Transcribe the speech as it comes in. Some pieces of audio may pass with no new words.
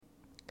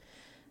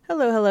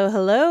Hello, hello,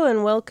 hello,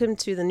 and welcome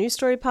to the New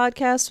Story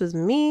Podcast with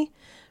me,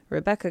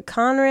 Rebecca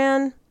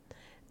Conran.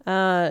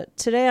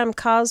 Today I'm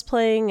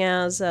cosplaying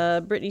as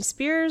Britney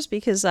Spears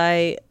because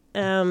I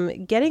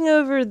am getting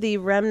over the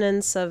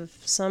remnants of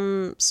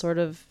some sort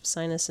of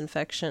sinus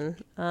infection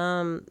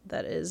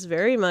that is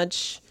very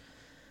much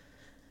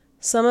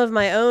some of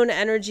my own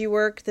energy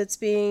work that's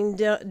being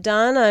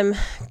done. I've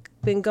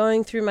been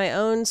going through my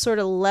own sort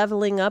of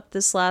leveling up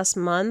this last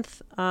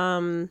month.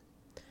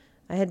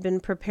 I had been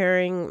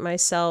preparing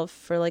myself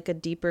for like a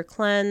deeper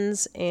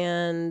cleanse,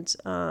 and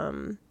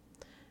when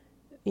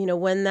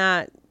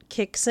that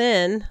kicks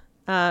in,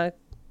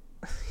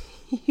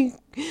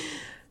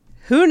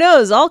 who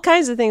knows? All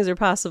kinds of things are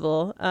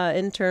possible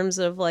in terms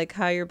of like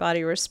how your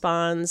body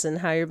responds and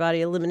how your body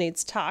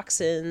eliminates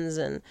toxins.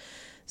 And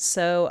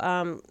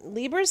so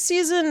Libra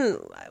season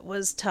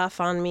was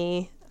tough on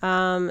me,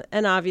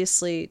 and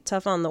obviously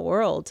tough on the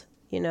world,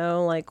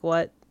 like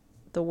what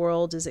the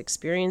world is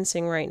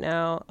experiencing right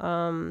now.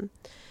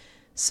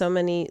 So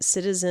many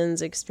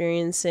citizens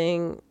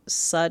experiencing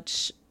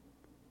such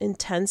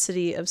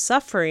intensity of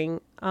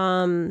suffering.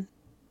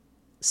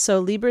 So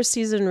Libra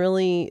season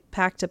really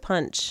packed a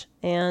punch,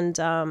 and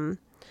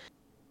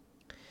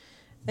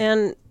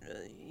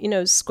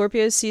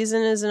Scorpio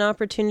season is an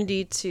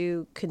opportunity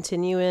to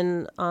continue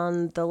in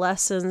on the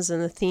lessons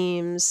and the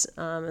themes,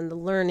 and the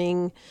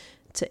learning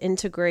to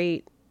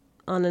integrate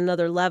on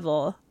another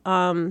level.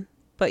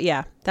 But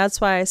yeah,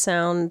 that's why I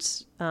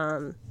sound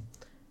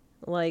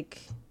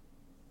like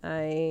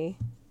a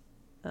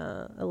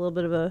little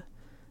bit of a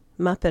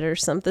Muppet or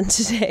something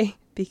today,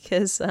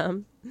 because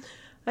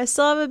I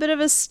still have a bit of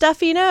a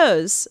stuffy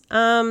nose.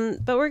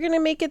 But we're going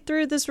to make it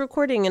through this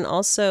recording. And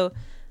also,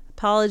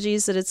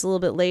 apologies that it's a little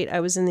bit late.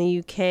 I was in the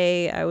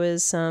UK. I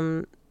was,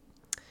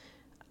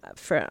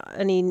 for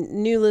any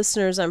new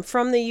listeners, I'm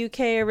from the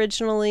UK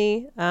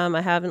originally.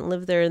 I haven't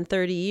lived there in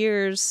 30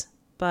 years,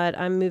 but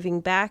I'm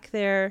moving back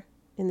there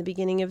in the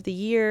beginning of the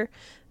year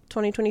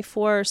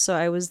 2024. So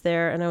I was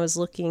there and I was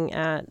looking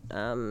at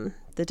the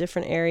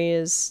different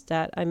areas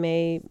that I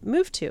may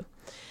move to.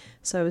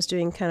 So I was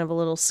doing kind of a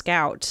little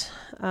scout.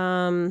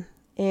 And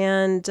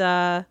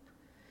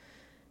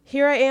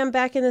here I am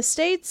back in the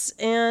States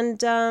and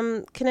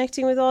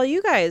connecting with all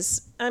you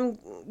guys.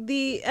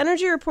 The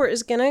energy report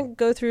is going to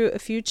go through a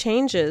few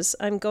changes.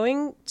 I'm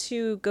going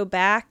to go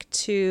back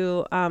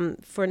to,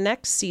 for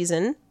next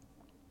season,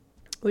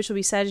 which will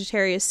be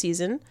Sagittarius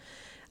season,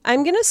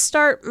 I'm going to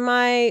start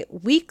my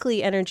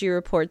weekly energy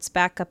reports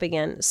back up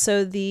again.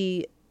 So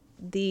the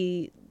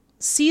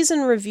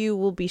season review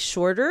will be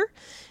shorter,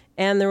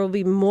 and there will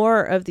be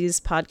more of these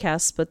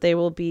podcasts, but they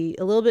will be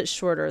a little bit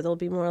shorter. They'll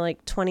be more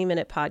like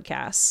 20-minute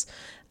podcasts.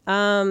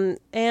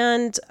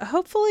 And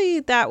hopefully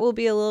that will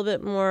be a little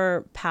bit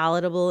more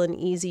palatable and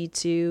easy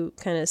to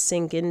kind of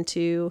sink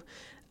into,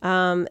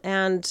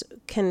 and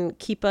can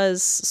keep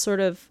us sort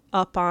of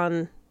up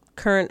on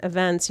current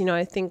events.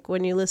 I think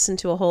when you listen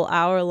to a whole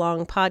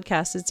hour-long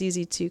podcast, it's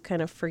easy to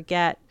kind of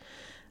forget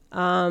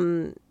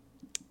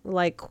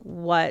like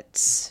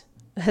what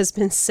has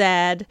been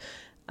said.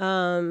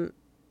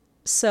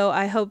 So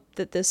I hope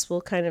that this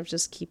will kind of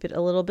just keep it a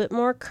little bit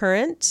more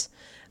current.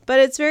 But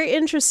it's very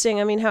interesting,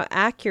 how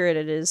accurate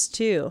it is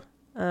too.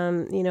 A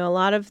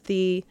lot of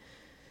the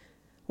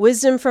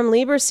wisdom from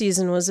Libra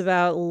season was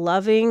about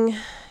loving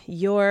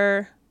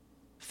your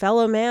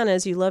fellow man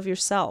as you love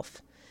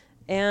yourself.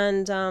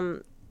 And,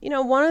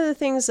 one of the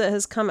things that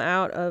has come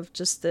out of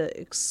just the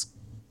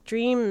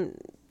extreme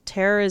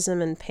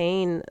terrorism and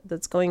pain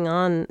that's going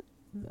on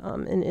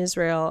in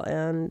Israel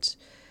and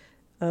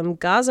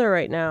Gaza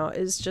right now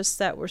is just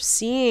that we're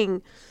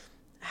seeing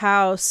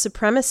how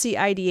supremacy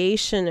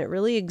ideation, it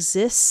really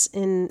exists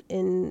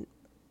in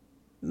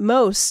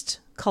most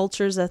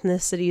cultures,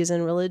 ethnicities,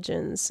 and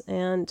religions.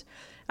 And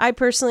I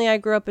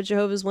grew up a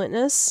Jehovah's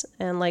Witness,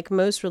 and like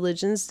most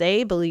religions,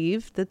 they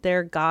believe that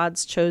they're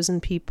God's chosen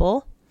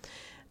people.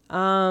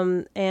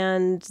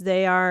 And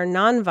they are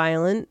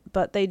nonviolent,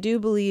 but they do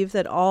believe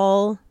that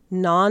all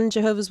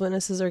non-Jehovah's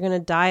Witnesses are going to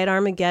die at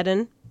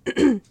Armageddon.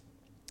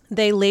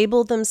 They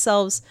labeled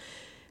themselves,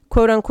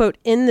 quote unquote,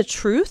 in the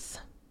truth.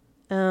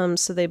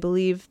 So they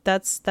believe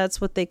that's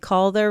what they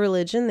call their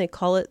religion. They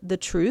call it the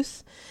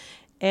truth.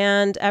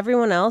 And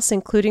everyone else,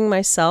 including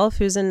myself,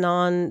 who's a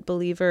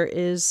non-believer,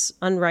 is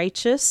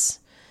unrighteous.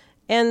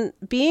 And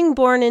being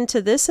born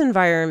into this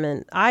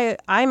environment,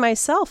 I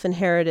myself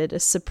inherited a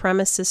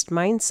supremacist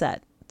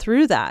mindset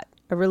through that,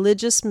 a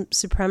religious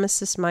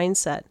supremacist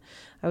mindset.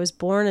 I was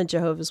born a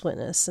Jehovah's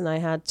Witness, and I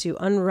had to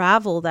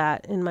unravel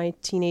that in my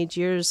teenage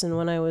years and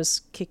when I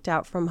was kicked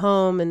out from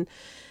home. And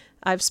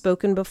I've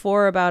spoken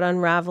before about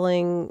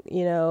unraveling,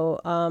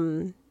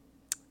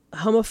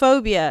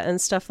 homophobia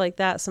and stuff like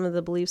that, some of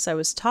the beliefs I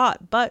was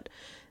taught. But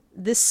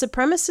this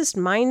supremacist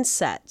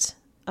mindset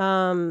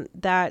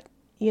that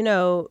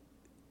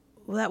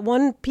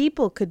one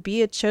people could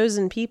be a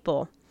chosen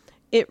people,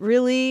 it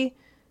really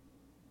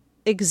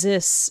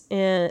exists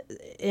in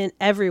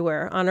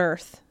everywhere on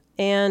earth.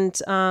 And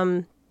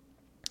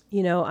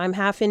I'm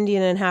half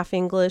Indian and half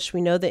English.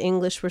 We know the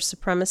English were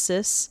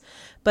supremacists.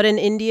 But in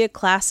India,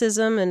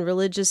 classism and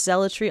religious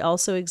zealotry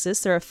also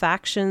exist. There are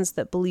factions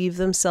that believe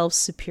themselves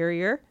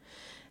superior.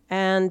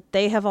 And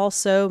they have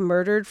also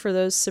murdered for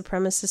those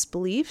supremacist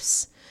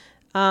beliefs.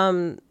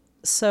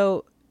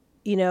 So,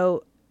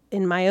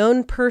 in my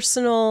own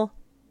personal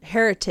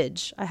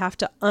heritage, I have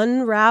to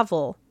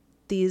unravel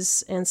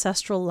these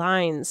ancestral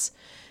lines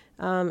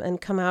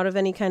and come out of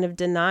any kind of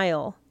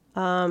denial.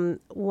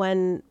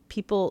 When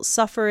people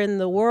suffer in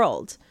the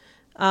world,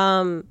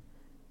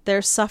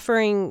 their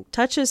suffering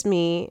touches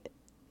me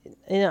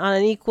on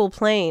an equal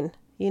plane.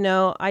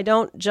 I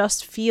don't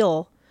just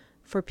feel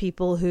for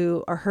people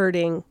who are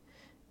hurting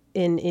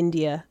in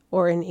India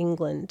or in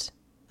England.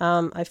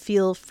 I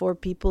feel for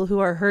people who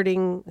are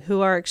hurting,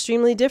 who are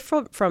extremely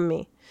different from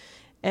me.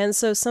 And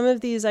so some of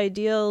these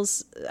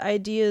ideas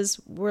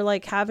were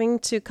like having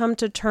to come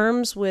to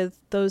terms with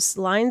those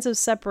lines of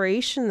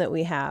separation that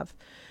we have,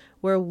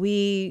 where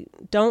we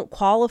don't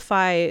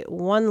qualify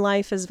one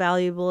life as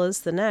valuable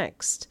as the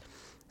next.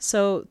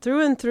 So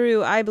through and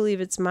through, I believe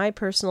it's my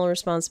personal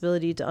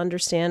responsibility to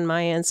understand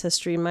my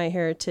ancestry, my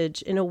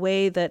heritage in a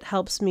way that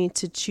helps me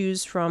to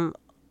choose from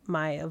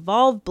my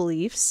evolved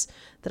beliefs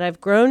that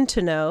I've grown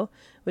to know,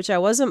 which I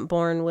wasn't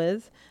born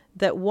with,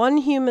 that one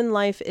human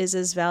life is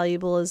as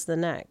valuable as the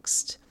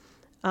next.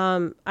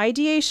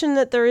 Ideation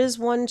that there is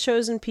one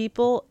chosen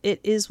people,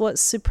 it is what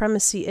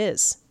supremacy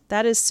is.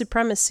 That is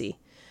supremacy.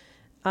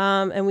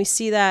 And we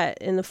see that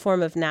in the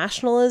form of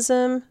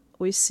nationalism.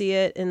 We see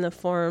it in the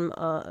form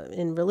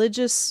in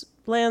religious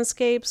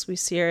landscapes. We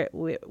see it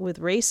with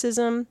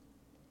racism.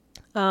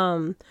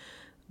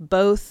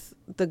 Both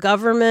the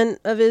government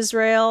of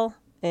Israel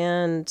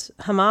and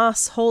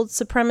Hamas hold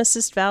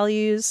supremacist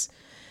values.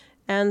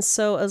 And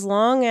so as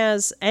long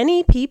as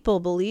any people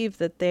believe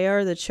that they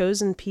are the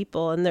chosen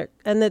people and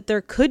that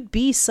there could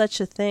be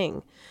such a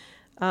thing,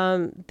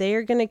 they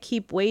are going to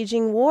keep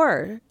waging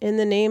war in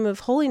the name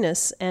of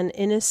holiness, and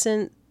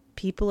innocent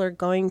people are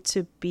going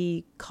to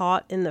be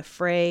caught in the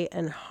fray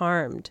and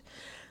harmed.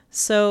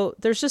 So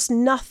there's just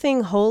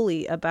nothing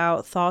holy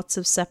about thoughts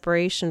of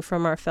separation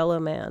from our fellow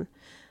man.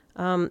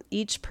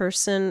 Each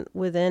person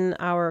within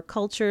our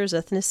cultures,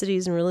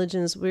 ethnicities, and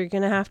religions, we're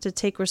going to have to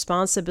take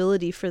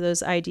responsibility for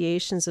those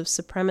ideations of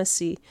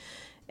supremacy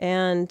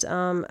and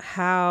and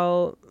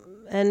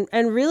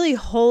really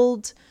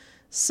hold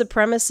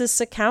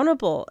supremacists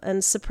accountable.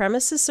 And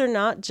supremacists are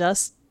not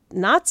just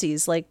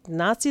Nazis. Like,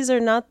 Nazis are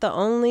not the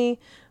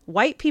only,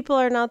 white people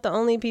are not the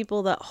only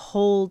people that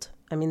hold,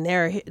 I mean,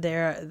 they're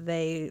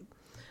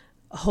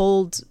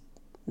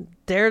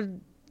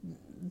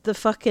the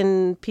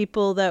fucking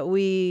people that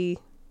we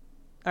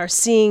are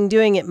seeing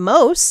doing it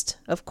most,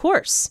 of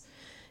course.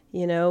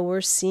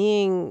 We're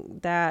seeing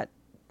that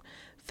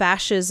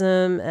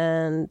fascism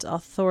and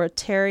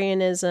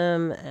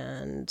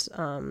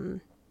authoritarianism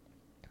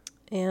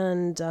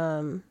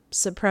and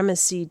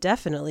supremacy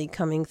definitely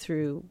coming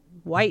through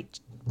white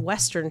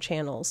Western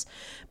channels.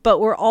 But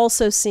we're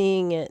also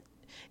seeing it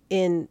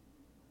in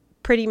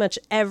pretty much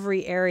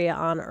every area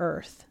on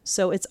Earth.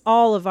 So it's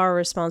all of our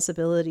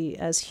responsibility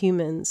as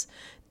humans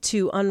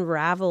to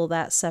unravel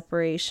that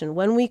separation.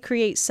 When we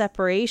create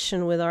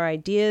separation with our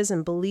ideas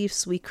and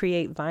beliefs, we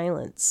create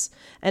violence.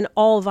 And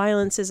all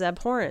violence is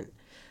abhorrent.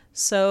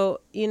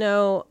 So,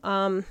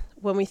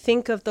 when we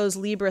think of those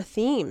Libra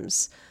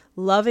themes,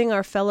 loving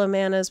our fellow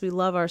man as we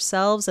love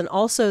ourselves, and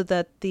also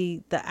that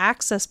the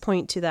access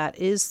point to that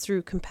is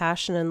through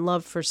compassion and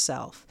love for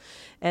self,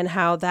 and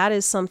how that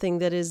is something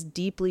that is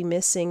deeply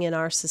missing in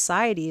our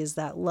society, is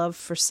that love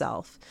for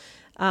self.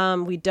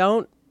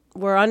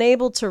 We're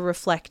unable to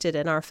reflect it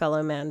in our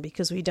fellow man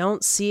because we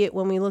don't see it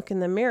when we look in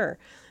the mirror.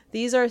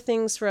 These are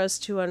things for us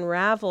to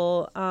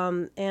unravel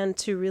and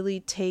to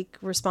really take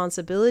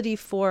responsibility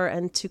for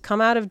and to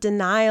come out of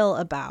denial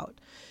about.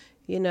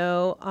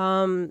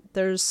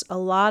 There's a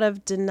lot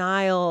of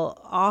denial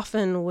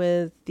often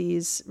with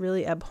these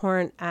really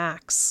abhorrent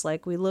acts.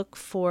 Like, we look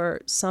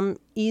for some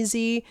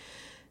easy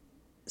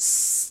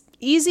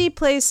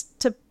place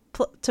to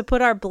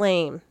put our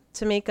blame,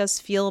 to make us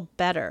feel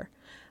better.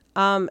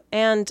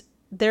 And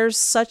there's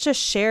such a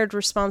shared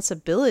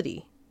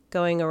responsibility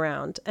going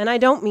around. And I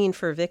don't mean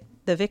for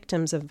the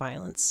victims of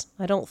violence.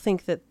 I don't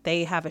think that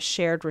they have a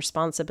shared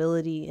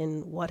responsibility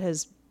in what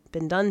has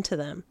been done to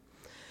them.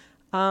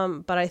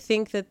 But I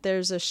think that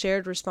there's a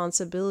shared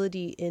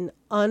responsibility in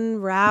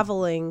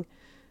unraveling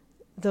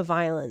the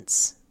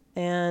violence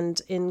and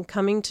in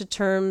coming to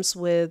terms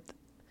with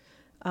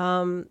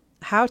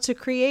how to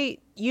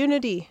create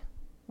unity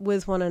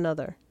with one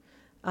another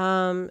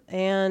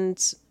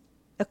and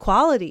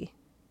equality,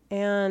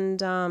 and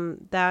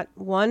that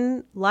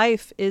one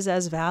life is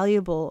as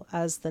valuable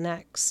as the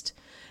next,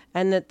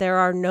 and that there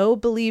are no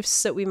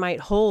beliefs that we might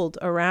hold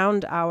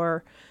around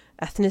our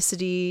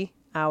ethnicity,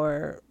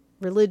 our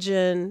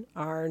religion,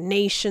 our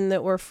nation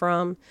that we're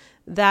from,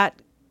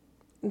 that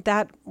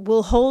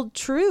will hold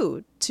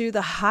true to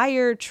the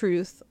higher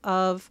truth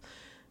of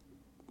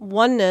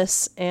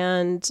oneness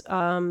and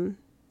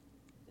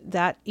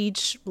that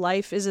each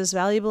life is as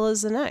valuable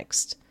as the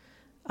next.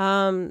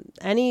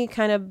 Any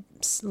kind of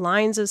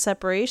lines of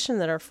separation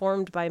that are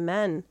formed by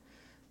men,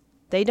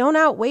 they don't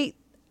outweigh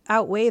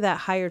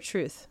that higher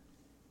truth.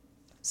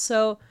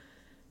 So,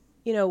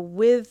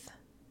 with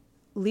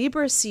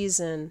Libra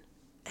season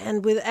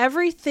and with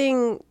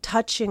everything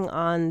touching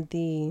on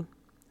the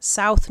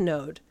South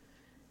Node,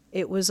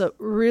 it was a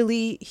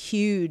really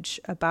huge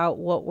about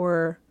what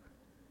were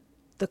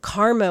the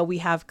karma we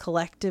have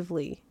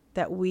collectively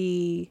that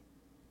we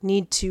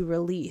need to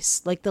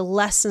release, like the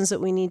lessons that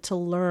we need to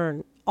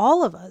learn,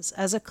 all of us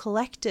as a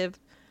collective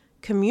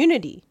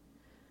community,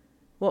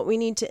 what we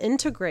need to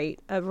integrate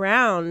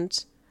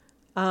around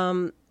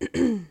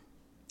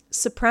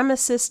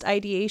supremacist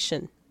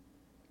ideation.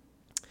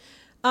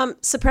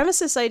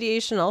 Supremacist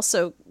ideation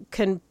also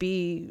can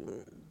be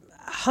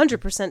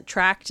 100%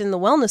 tracked in the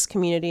wellness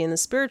community and the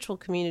spiritual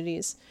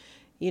communities,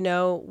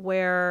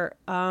 where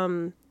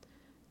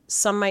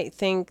some might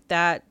think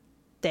that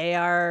they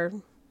are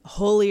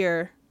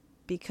holier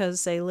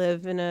because they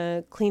live in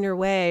a cleaner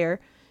way, or,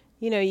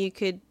 you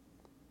could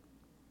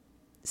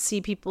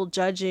see people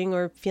judging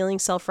or feeling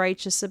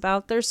self-righteous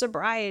about their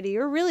sobriety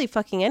or really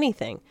fucking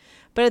anything.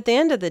 But at the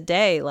end of the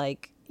day,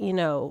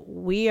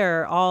 we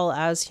are all,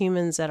 as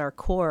humans at our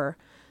core,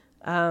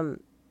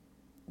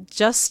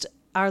 just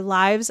our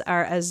lives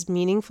are as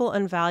meaningful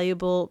and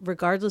valuable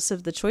regardless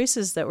of the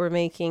choices that we're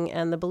making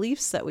and the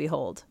beliefs that we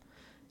hold,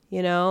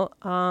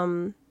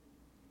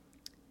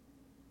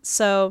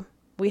 So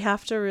we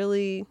have to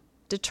really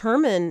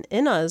determine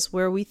in us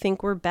where we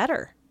think we're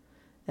better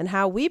and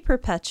how we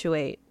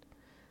perpetuate,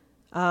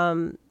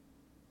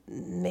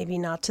 maybe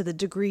not to the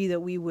degree that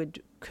we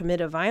would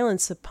commit a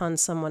violence upon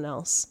someone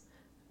else.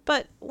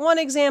 But one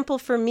example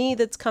for me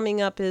that's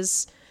coming up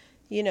is,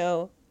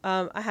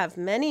 I have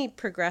many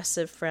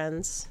progressive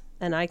friends,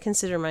 and I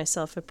consider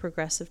myself a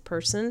progressive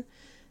person.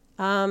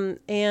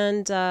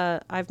 And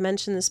I've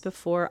mentioned this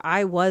before.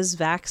 I was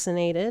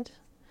vaccinated,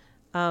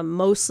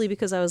 mostly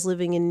because I was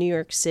living in New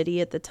York City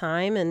at the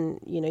time. And,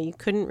 you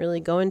couldn't really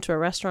go into a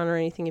restaurant or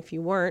anything if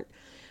you weren't.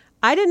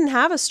 I didn't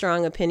have a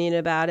strong opinion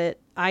about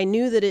it. I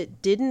knew that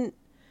it didn't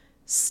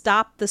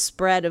stop the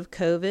spread of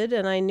COVID,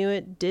 and I knew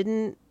it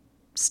didn't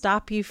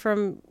stop you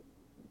from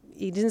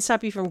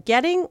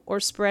getting or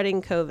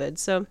spreading COVID.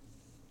 So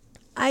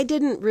I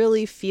didn't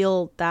really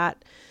feel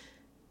that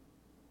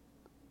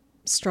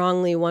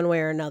strongly one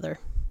way or another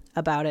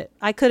about it.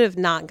 I could have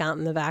not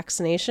gotten the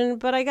vaccination,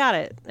 but I got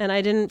it, and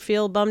I didn't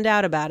feel bummed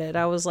out about it.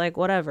 I was like,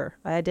 whatever,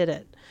 I did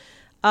it.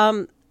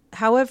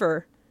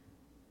 However,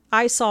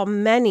 I saw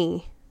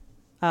many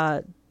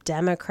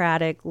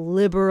Democratic,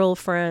 liberal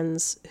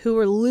friends who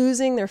were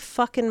losing their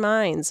fucking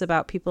minds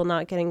about people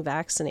not getting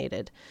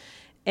vaccinated.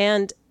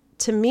 And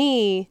to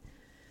me,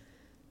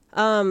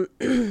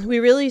 we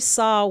really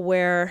saw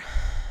where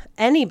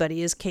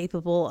anybody is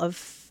capable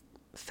of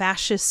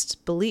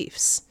fascist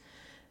beliefs,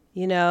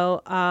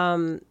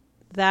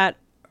 that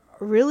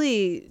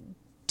really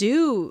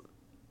do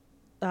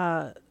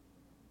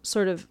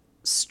sort of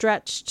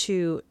stretch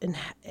to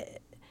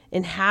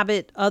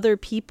inhabit other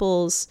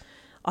people's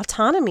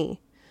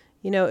autonomy.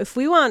 If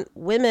we want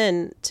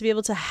women to be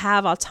able to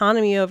have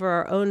autonomy over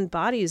our own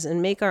bodies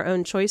and make our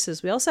own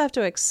choices, we also have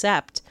to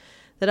accept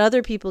that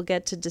other people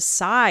get to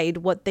decide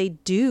what they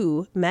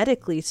do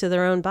medically to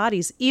their own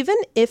bodies, even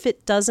if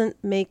it doesn't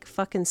make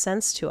fucking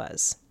sense to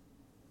us.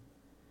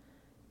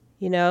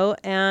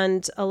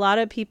 And a lot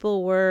of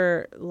people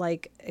were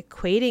like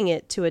equating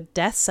it to a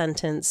death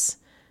sentence,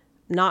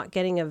 not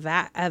getting a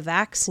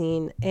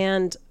vaccine.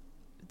 And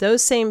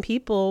those same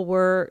people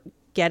were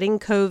getting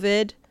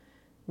COVID,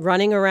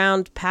 running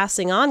around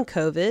passing on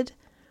COVID,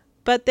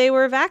 but they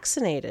were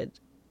vaccinated.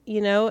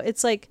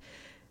 It's like,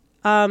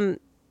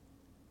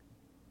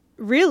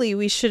 really,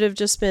 we should have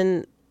just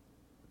been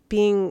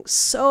being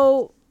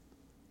so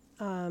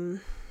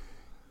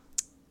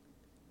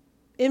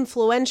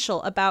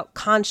influential about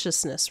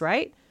consciousness,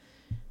 right?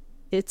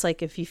 It's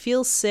like, if you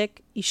feel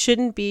sick, you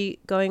shouldn't be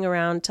going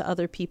around to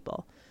other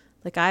people.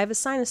 Like, I have a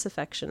sinus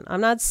infection.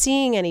 I'm not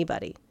seeing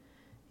anybody.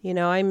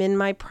 I'm in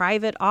my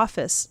private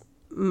office.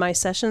 My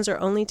sessions are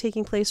only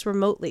taking place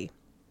remotely.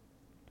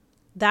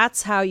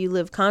 That's how you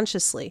live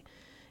consciously,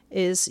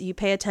 is you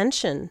pay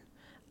attention.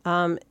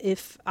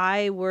 If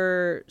I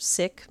were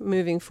sick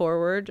moving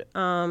forward,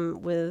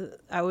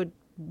 I would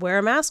wear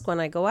a mask when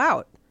I go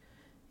out.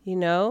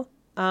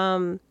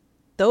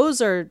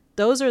 Those are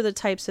the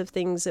types of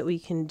things that we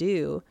can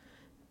do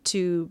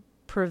to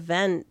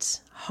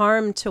prevent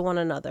harm to one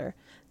another.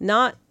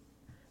 Not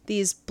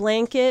these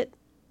blanket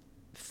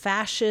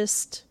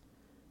fascist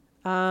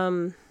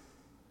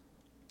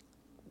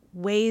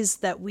ways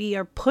that we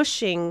are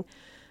pushing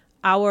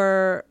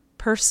our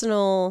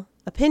personal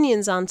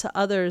opinions onto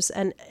others,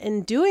 and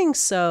in doing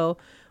so,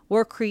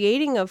 we're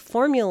creating a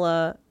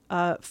formula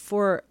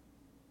for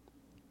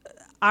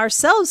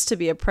ourselves to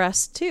be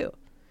oppressed too.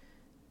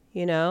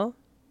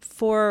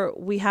 For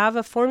we have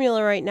a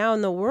formula right now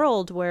in the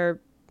world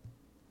where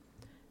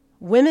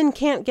women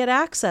can't get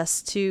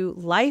access to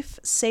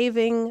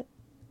life-saving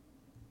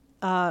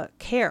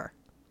care.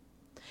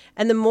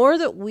 And the more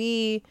that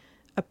we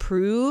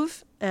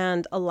approve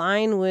and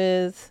align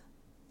with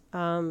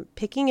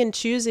picking and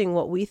choosing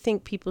what we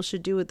think people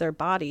should do with their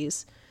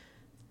bodies,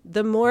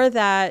 the more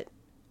that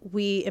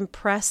we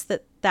impress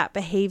that that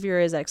behavior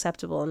is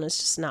acceptable, and it's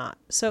just not.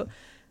 So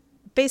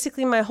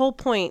basically my whole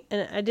point,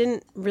 and I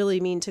didn't really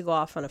mean to go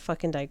off on a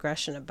fucking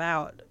digression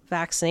about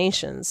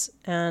vaccinations,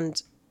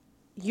 and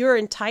you're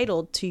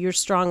entitled to your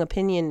strong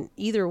opinion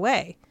either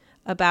way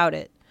about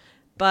it,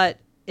 but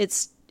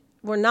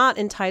we're not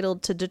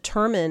entitled to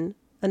determine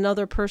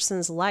another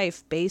person's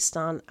life based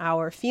on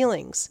our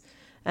feelings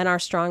and our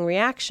strong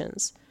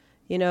reactions.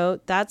 You know,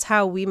 that's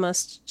how we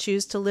must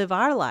choose to live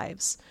our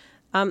lives.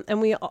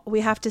 And we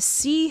have to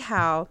see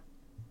how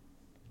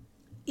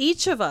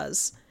each of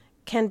us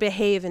can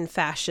behave in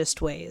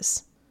fascist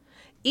ways.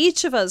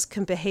 Each of us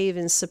can behave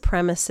in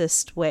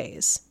supremacist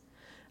ways.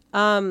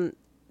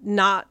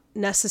 Not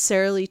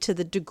necessarily to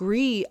the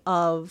degree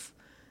of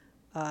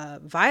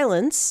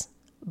violence,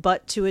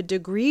 but to a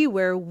degree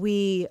where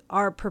we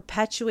are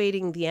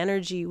perpetuating the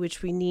energy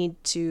which we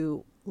need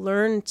to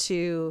learn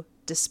to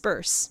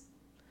disperse.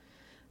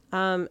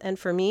 And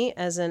for me,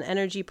 as an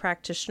energy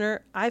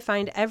practitioner, I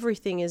find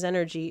everything is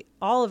energy.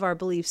 All of our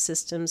belief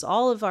systems,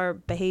 all of our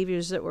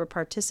behaviors that we're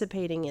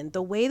participating in,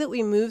 the way that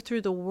we move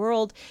through the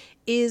world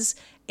is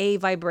a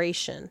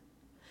vibration.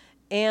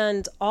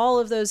 And all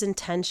of those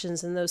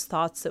intentions and those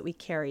thoughts that we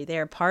carry, they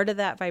are part of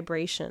that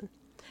vibration.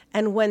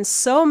 And when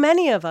so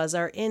many of us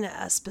are in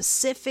a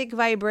specific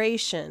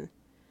vibration,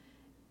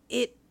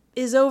 it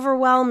is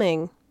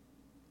overwhelming.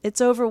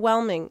 It's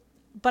overwhelming.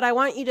 But I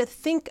want you to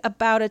think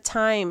about a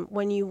time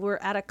when you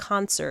were at a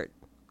concert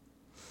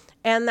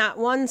and that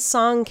one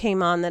song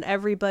came on that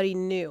everybody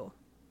knew,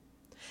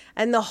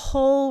 and the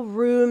whole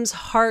room's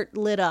heart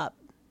lit up,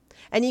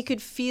 and you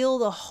could feel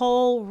the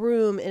whole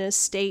room in a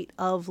state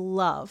of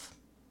love.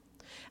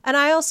 And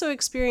I also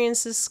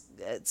experienced this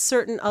at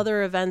certain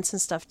other events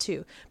and stuff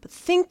too. But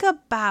think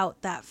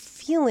about that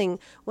feeling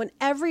when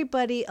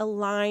everybody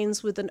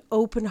aligns with an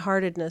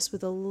open-heartedness,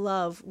 with a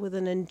love, with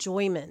an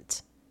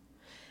enjoyment.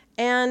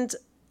 And,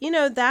 you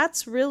know,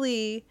 that's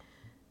really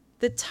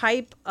the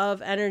type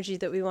of energy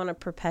that we want to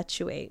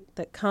perpetuate,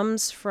 that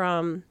comes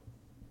from,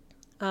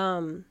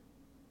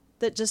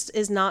 that just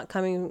is not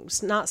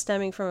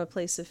stemming from a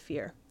place of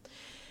fear.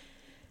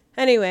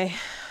 Anyway,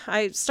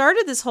 I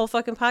started this whole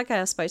fucking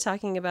podcast by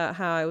talking about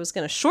how I was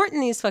going to shorten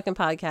these fucking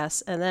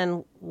podcasts. And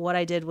then what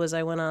I did was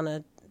I went on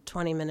a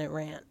 20-minute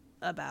rant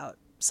about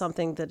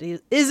something that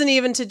isn't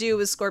even to do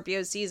with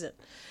Scorpio season.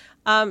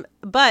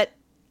 But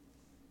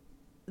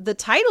the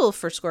title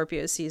for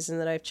Scorpio season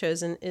that I've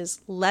chosen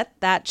is Let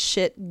That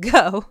Shit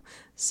Go.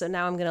 So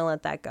now I'm going to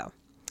let that go.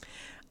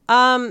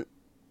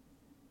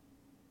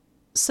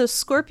 So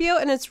Scorpio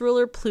and its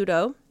ruler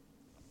Pluto,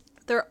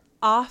 they're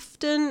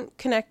often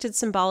connected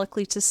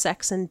symbolically to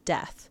sex and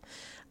death.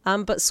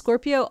 But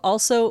Scorpio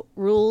also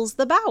rules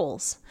the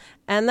bowels.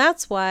 And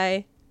that's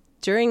why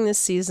during this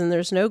season,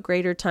 there's no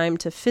greater time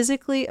to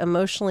physically,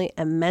 emotionally,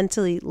 and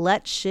mentally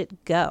let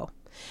shit go.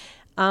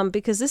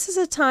 Because this is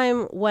a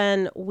time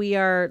when we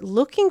are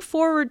looking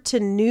forward to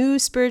new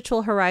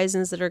spiritual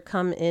horizons that are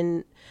come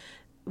in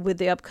with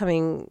the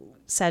upcoming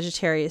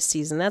Sagittarius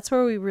season. That's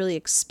where we really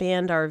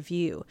expand our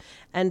view.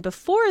 And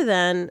before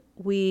then,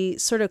 we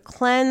sort of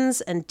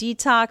cleanse and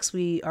detox.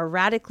 We are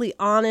radically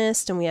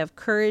honest, and we have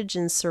courage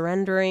in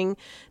surrendering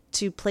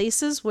to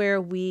places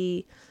where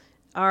we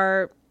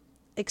are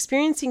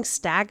experiencing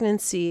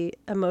stagnancy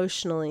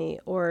emotionally,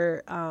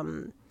 or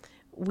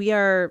we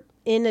are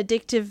in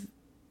addictive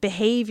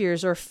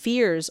behaviors or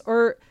fears,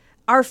 or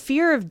our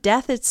fear of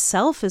death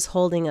itself is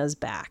holding us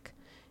back.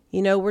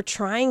 You know, we're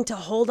trying to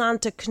hold on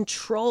to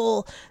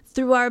control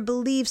through our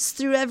beliefs,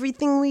 through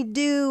everything we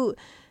do,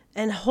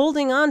 and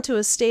holding on to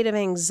a state of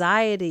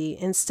anxiety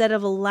instead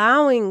of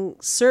allowing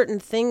certain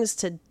things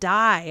to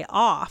die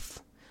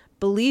off,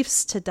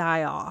 beliefs to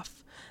die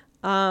off,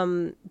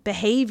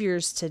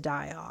 behaviors to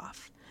die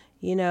off,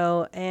 you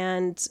know,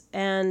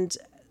 and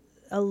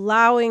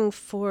allowing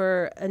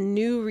for a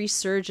new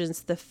resurgence,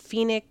 the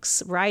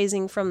phoenix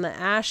rising from the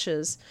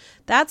ashes.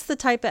 That's the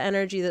type of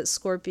energy that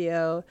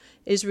Scorpio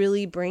is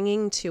really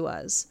bringing to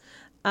us.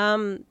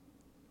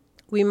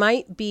 We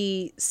might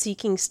be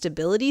seeking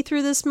stability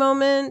through this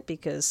moment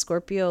because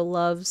Scorpio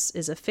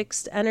is a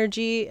fixed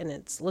energy and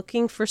it's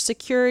looking for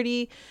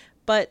security.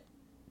 But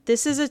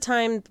this is a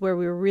time where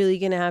we're really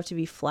going to have to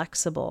be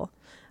flexible.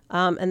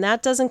 And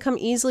that doesn't come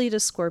easily to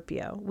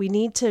Scorpio. We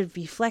need to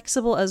be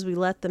flexible as we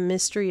let the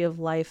mystery of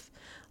life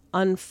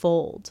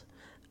unfold.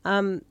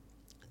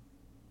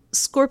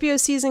 Scorpio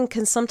season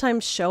can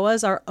sometimes show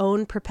us our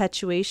own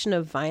perpetuation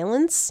of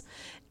violence,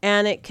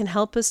 and it can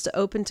help us to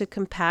open to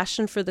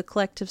compassion for the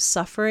collective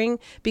suffering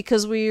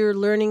because we are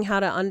learning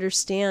how to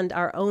understand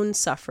our own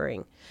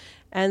suffering.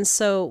 And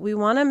so we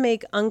want to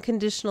make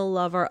unconditional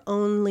love our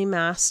only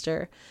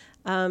master.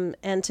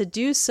 And to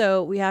do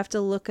so, we have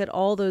to look at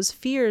all those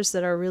fears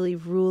that are really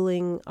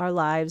ruling our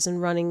lives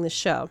and running the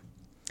show.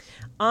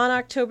 On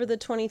October the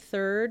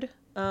 23rd,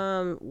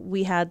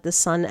 we had the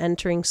sun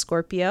entering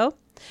Scorpio.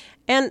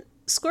 And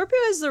Scorpio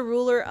is the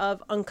ruler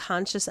of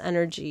unconscious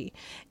energy.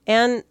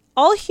 And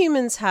all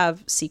humans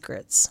have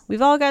secrets.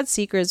 We've all got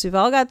secrets. We've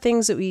all got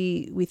things that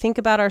we think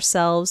about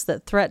ourselves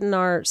that threaten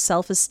our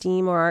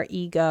self-esteem or our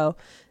ego,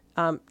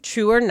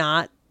 true or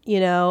not,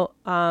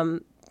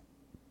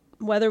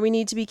 whether we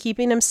need to be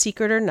keeping them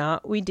secret or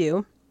not, we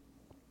do.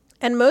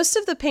 And most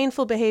of the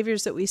painful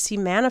behaviors that we see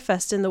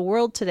manifest in the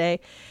world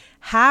today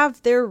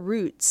have their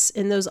roots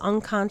in those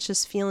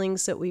unconscious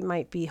feelings that we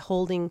might be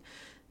holding,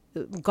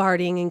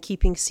 guarding, and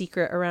keeping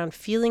secret around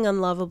feeling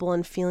unlovable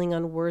and feeling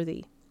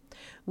unworthy.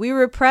 We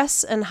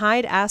repress and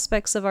hide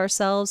aspects of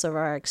ourselves, of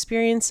our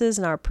experiences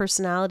and our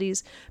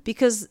personalities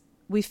because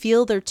we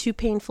feel they're too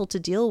painful to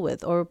deal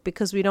with, or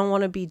because we don't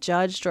want to be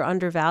judged or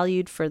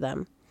undervalued for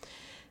them.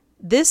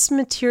 This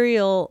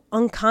material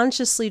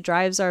unconsciously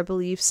drives our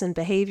beliefs and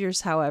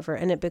behaviors, however,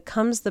 and it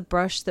becomes the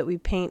brush that we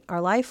paint our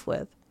life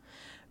with.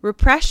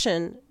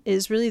 Repression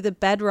is really the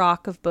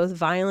bedrock of both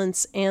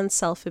violence and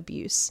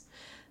self-abuse.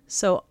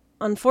 So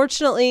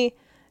unfortunately,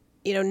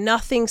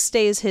 nothing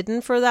stays hidden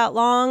for that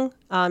long.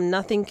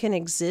 Nothing can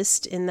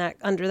exist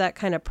under that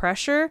kind of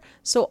pressure.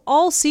 So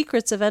all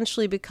secrets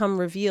eventually become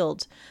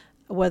revealed,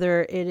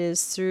 whether it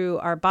is through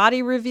our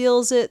body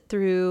reveals it,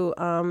 through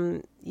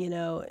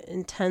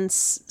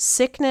intense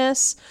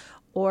sickness,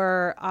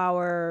 or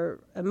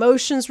our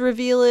emotions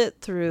reveal it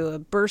through a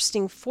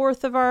bursting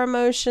forth of our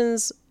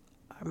emotions.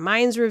 Our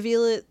minds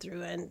reveal it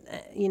through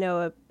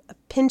a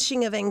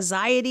pinching of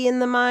anxiety in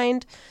the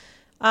mind.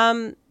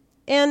 And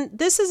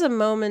this is a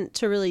moment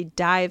to really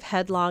dive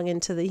headlong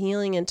into the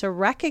healing and to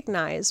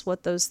recognize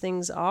what those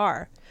things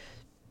are.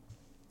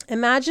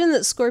 Imagine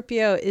that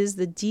Scorpio is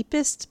the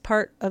deepest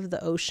part of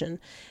the ocean,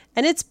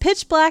 and it's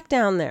pitch black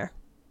down there.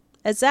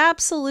 It's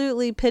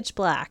absolutely pitch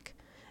black,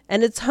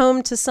 and it's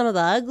home to some of the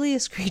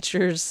ugliest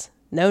creatures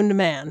known to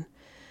man.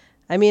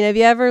 I mean, have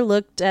you ever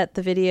looked at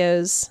the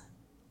videos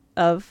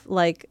of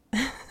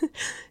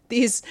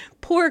these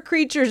poor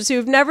creatures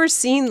who've never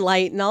seen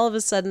light, and all of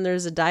a sudden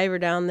there's a diver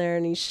down there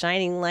and he's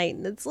shining light,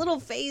 and its little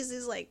face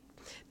is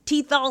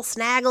teeth all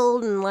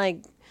snaggled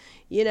and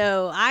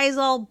eyes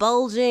all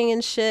bulging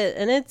and shit,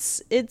 and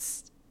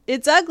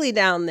it's ugly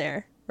down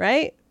there,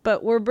 right?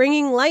 But we're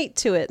bringing light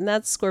to it, and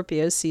that's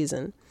Scorpio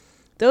season.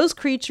 Those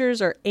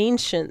creatures are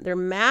ancient. They're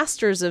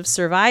masters of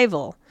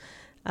survival.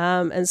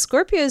 And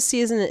Scorpio's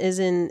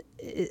season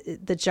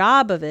the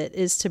job of it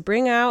is to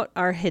bring out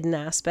our hidden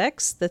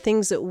aspects, the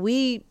things that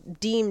we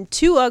deem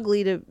too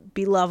ugly to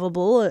be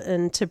lovable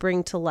and to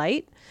bring to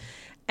light.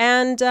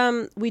 And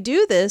we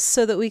do this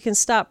so that we can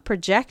stop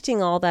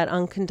projecting all that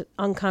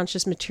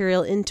unconscious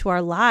material into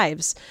our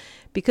lives.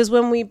 Because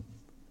when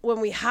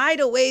we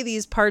hide away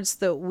these parts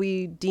that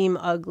we deem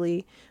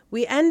ugly,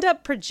 we end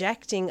up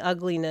projecting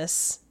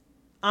ugliness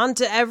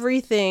onto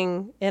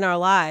everything in our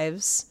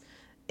lives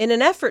in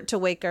an effort to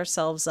wake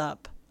ourselves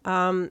up.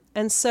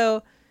 And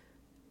so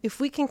if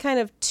we can kind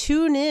of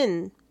tune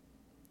in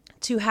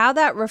to how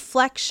that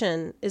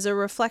reflection is a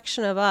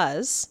reflection of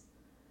us,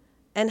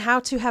 and how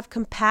to have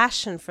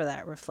compassion for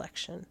that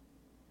reflection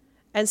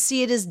and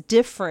see it as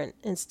different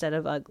instead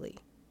of ugly.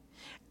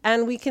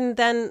 And we can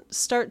then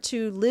start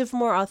to live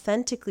more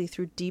authentically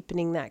through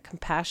deepening that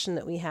compassion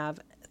that we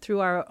have through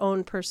our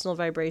own personal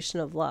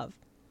vibration of love.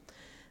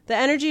 The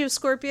energy of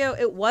Scorpio,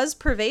 it was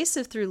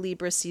pervasive through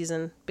Libra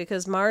season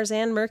because Mars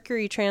and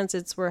Mercury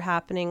transits were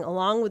happening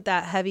along with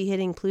that heavy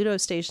hitting Pluto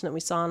station that we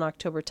saw on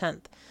October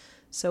 10th.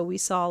 So we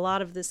saw a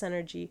lot of this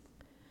energy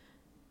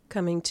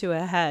coming to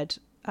a head.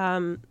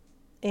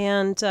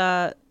 And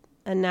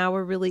now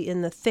we're really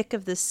in the thick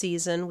of this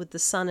season with the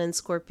sun in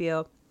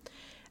Scorpio.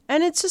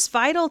 And it's just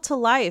vital to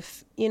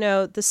life.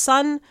 The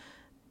sun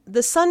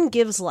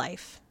gives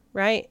life,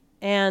 right?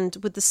 And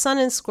with the sun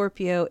in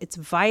Scorpio, it's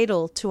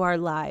vital to our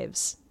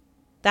lives.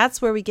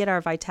 That's where we get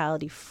our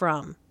vitality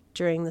from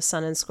during the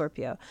sun in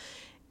Scorpio.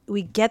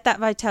 We get that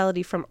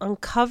vitality from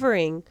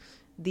uncovering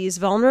these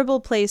vulnerable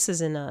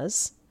places in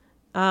us,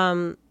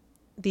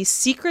 these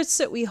secrets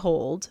that we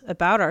hold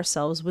about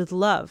ourselves with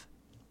love.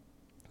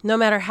 No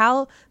matter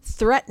how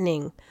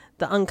threatening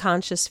the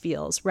unconscious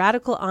feels,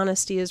 radical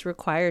honesty is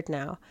required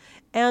now.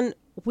 And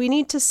we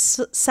need to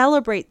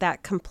celebrate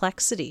that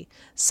complexity,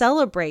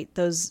 celebrate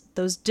those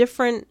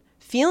different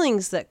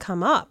feelings that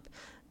come up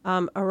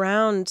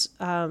around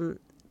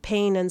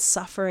pain and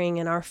suffering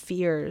and our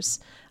fears.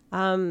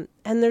 And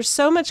there's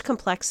so much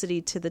complexity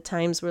to the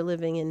times we're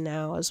living in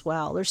now as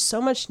well. There's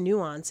so much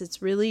nuance.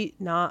 It's really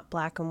not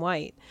black and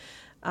white.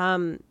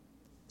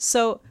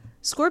 So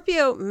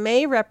Scorpio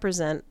may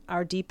represent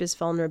our deepest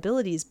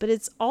vulnerabilities, but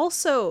it's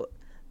also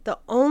the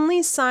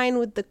only sign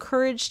with the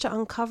courage to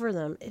uncover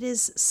them. It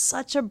is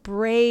such a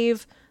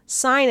brave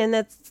sign, and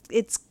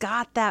it's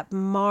got that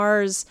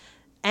Mars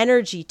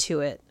energy to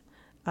it.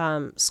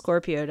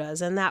 Scorpio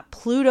does, and that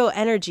Pluto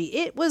energy.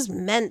 It was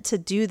meant to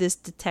do this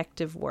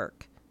detective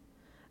work.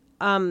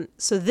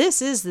 So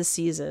this is the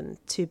season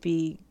to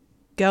be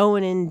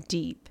going in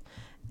deep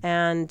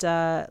and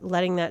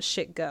letting that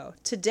shit go.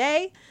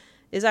 Today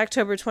is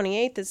October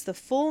 28th. It's the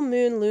full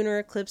moon lunar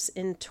eclipse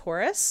in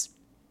Taurus.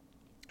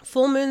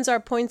 Full moons are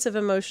points of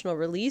emotional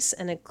release,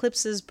 and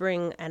eclipses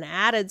bring an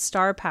added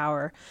star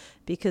power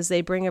because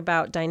they bring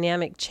about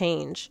dynamic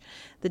change.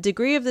 The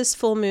degree of this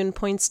full moon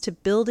points to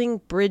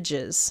building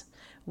bridges.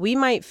 We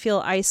might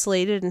feel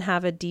isolated and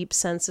have a deep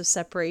sense of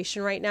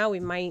separation right now. We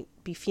might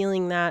be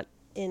feeling that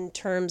in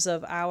terms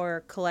of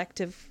our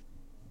collective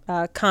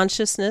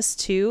consciousness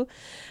too.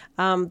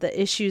 The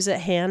issues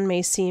at hand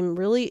may seem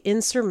really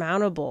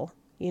insurmountable,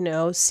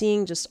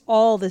 seeing just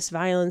all this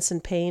violence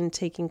and pain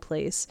taking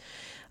place.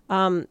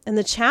 And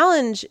the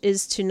challenge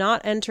is to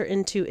not enter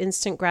into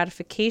instant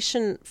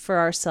gratification for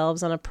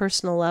ourselves on a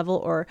personal level,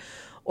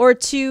 or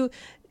to,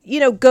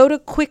 go to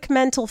quick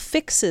mental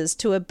fixes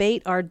to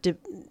abate our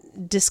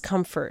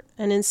discomfort.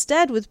 And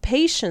instead, with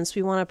patience,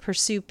 we want to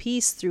pursue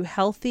peace through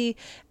healthy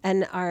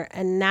and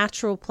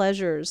natural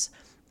pleasures.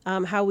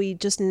 How we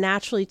just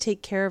naturally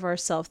take care of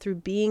ourselves through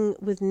being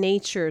with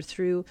nature,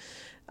 through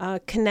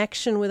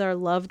connection with our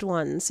loved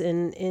ones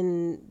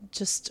in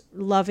just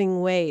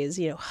loving ways.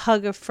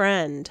 Hug a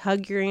friend,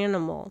 hug your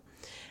animal,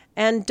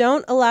 and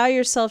don't allow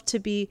yourself to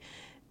be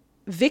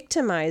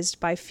victimized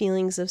by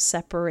feelings of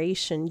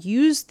separation.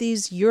 Use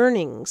these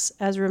yearnings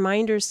as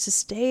reminders to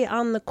stay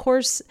on the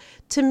course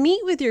to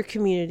meet with your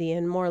community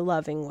in more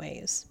loving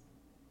ways.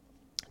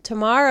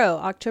 Tomorrow,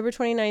 October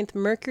 29th,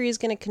 Mercury is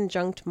going to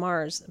conjunct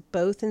Mars,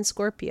 both in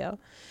Scorpio.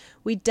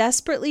 We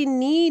desperately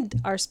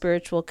need our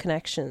spiritual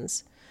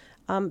connections.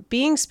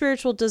 Being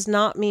spiritual does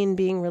not mean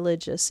being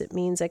religious. It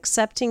means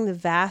accepting the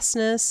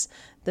vastness,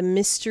 the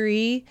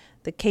mystery,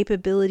 the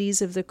capabilities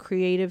of the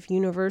creative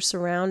universe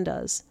around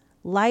us.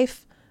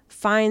 Life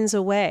finds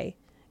a way.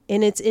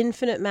 In its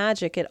infinite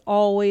magic, it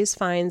always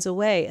finds a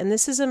way. And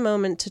this is a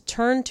moment to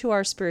turn to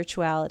our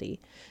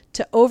spirituality,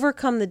 to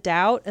overcome the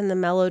doubt and the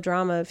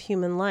melodrama of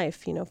human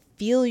life.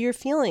 Feel your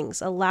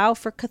feelings, allow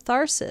for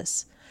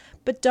catharsis,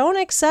 but don't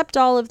accept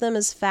all of them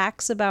as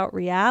facts about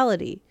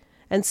reality.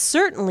 And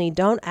certainly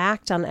don't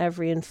act on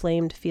every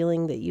inflamed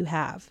feeling that you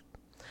have.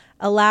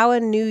 Allow a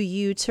new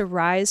you to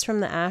rise from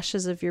the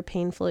ashes of your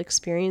painful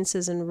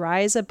experiences and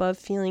rise above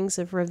feelings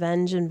of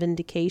revenge and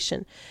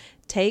vindication.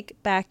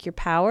 Take back your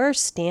power,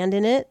 stand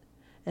in it,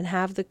 and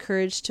have the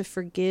courage to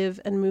forgive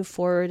and move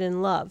forward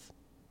in love.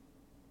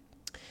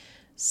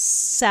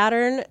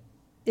 Saturn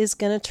is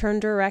going to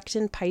turn direct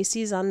in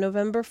Pisces on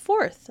November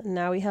 4th. And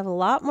now we have a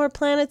lot more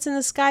planets in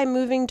the sky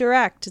moving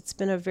direct. It's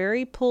been a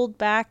very pulled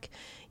back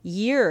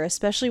year,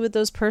 especially with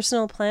those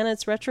personal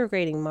planets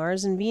retrograding,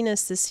 Mars and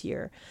Venus this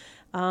year.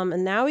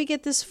 And now we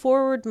get this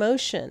forward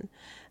motion.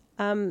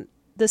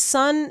 The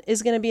sun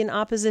is going to be in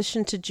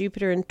opposition to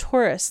Jupiter in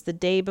Taurus the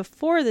day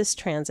before this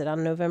transit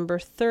on November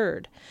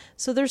 3rd.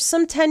 So there's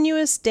some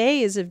tenuous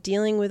days of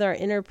dealing with our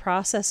inner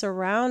process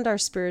around our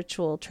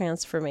spiritual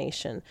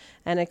transformation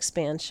and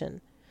expansion.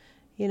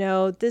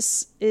 We're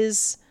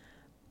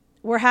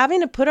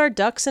having to put our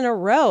ducks in a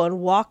row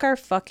and walk our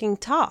fucking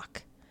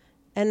talk.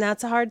 And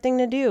that's a hard thing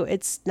to do.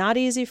 It's not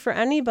easy for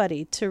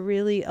anybody to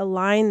really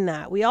align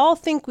that. We all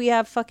think we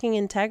have fucking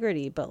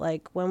integrity, but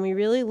when we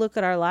really look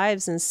at our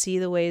lives and see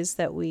the ways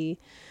that we,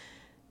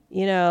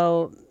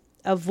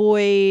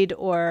 avoid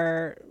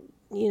or,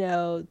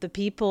 the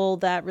people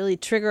that really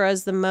trigger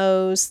us the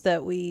most,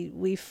 that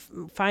we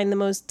find the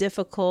most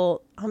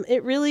difficult,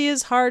 it really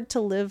is hard to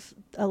live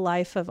a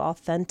life of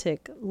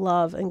authentic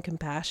love and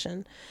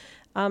compassion.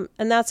 And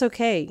that's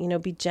okay,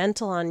 be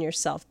gentle on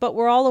yourself, but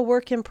we're all a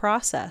work in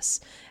process.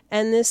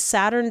 And this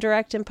Saturn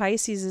direct in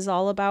Pisces is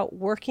all about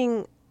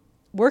working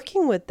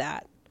with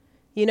that,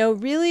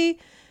 really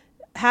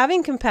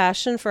having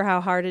compassion for how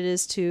hard it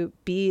is to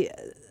be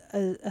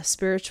a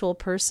spiritual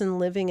person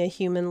living a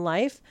human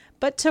life,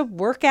 but to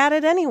work at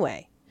it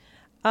anyway.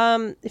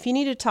 If you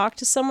need to talk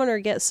to someone or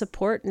get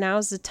support,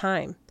 now's the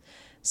time.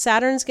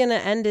 Saturn's going to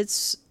end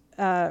its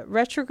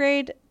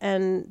retrograde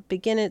and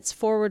begin its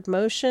forward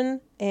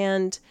motion,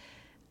 and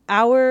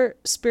our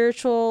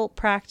spiritual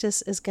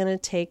practice is going to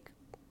take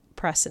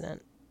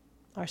precedent.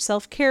 Our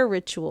self-care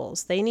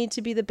rituals, they need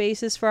to be the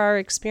basis for our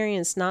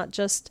experience, not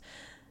just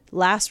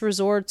last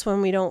resorts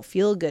when we don't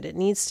feel good. It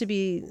needs to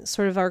be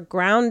sort of our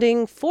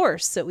grounding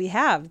force that we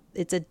have.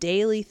 It's a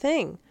daily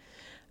thing.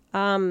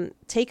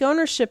 Take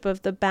ownership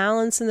of the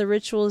balance and the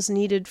rituals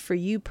needed for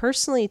you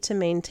personally to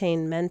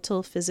maintain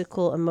mental,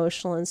 physical,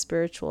 emotional, and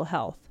spiritual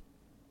health.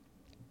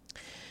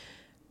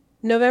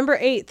 November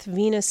 8th,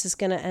 Venus is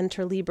going to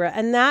enter Libra,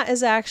 and that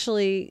is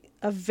actually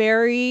a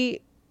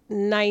very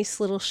nice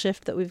little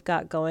shift that we've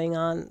got going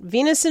on.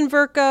 Venus in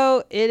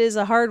Virgo, it is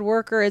a hard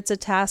worker. It's a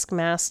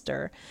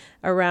taskmaster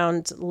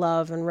around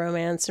love and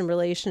romance and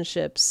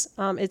relationships.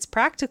 It's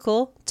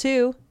practical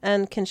too,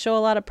 and can show a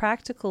lot of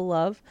practical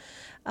love.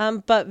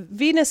 But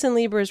Venus in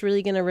Libra is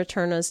really going to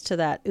return us to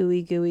that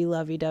ooey gooey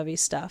lovey-dovey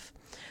stuff.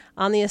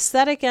 On the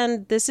aesthetic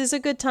end, this is a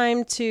good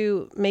time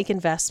to make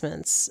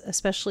investments,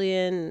 especially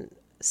in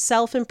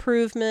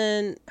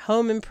self-improvement,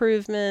 home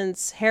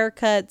improvements,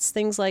 haircuts,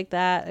 things like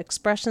that.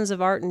 Expressions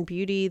of art and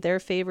beauty, they're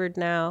favored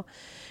now.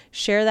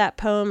 Share that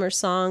poem or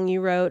song you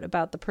wrote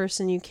about the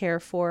person you care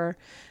for.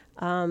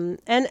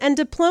 And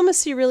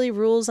diplomacy really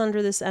rules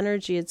under this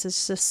energy. It's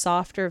just a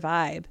softer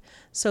vibe.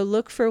 So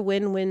look for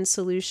win-win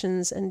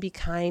solutions and be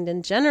kind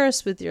and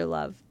generous with your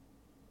love.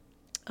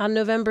 On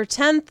November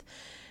 10th,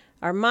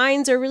 our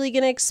minds are really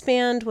going to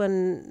expand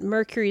when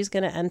Mercury is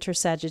going to enter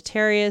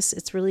Sagittarius.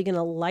 It's really going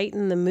to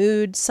lighten the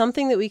mood.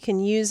 Something that we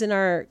can use in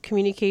our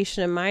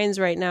communication and minds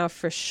right now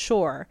for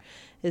sure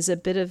is a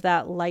bit of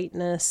that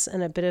lightness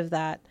and a bit of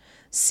that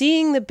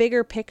seeing the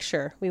bigger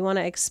picture. We want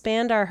to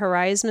expand our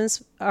horizons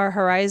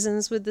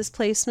with this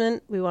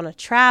placement. We want to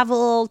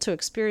travel to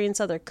experience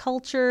other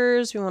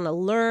cultures. We want to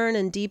learn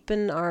and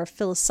deepen our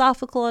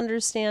philosophical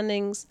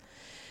understandings.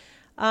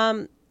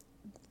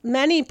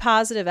 Many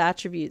positive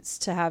attributes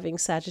to having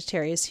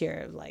Sagittarius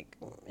here, like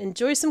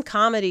enjoy some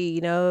comedy,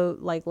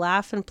 like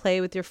laugh and play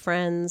with your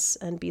friends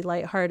and be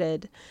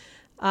lighthearted.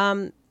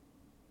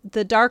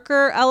 The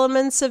darker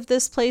elements of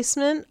this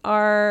placement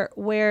are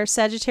where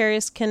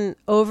Sagittarius can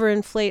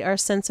overinflate our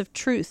sense of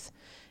truth.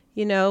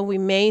 We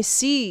may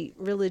see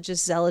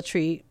religious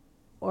zealotry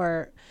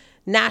or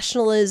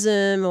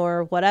nationalism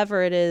or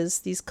whatever it is,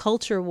 these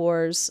culture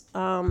wars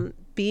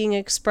being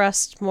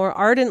expressed more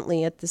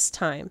ardently at this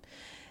time.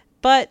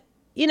 But,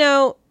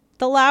 the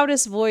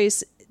loudest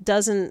voice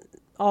doesn't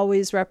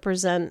always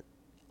represent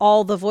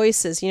all the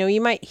voices.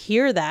 You might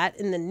hear that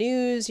in the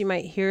news, you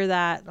might hear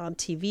that on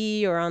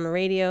TV or on the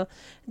radio.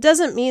 It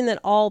doesn't mean that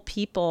all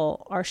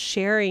people are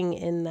sharing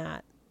in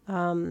that,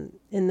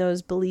 in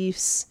those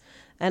beliefs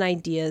and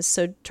ideas.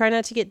 So try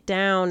not to get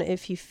down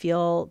if you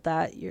feel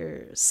that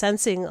you're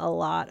sensing a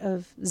lot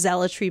of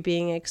zealotry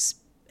being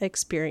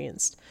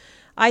experienced.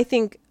 I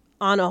think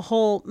on a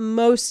whole,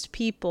 most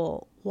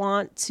people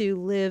want to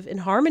live in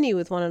harmony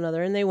with one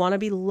another and they want to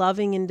be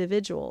loving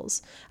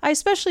individuals. I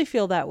especially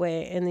feel that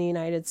way in the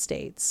United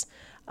States.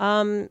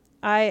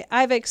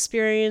 I've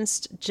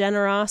experienced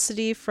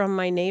generosity from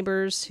my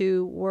neighbors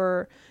who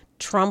were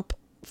Trump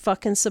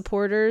fucking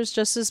supporters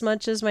just as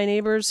much as my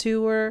neighbors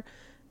who were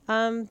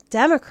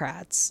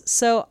Democrats.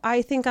 So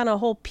I think on a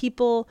whole,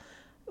 people,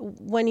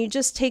 when you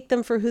just take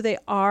them for who they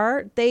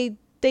are, they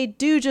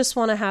do just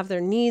want to have their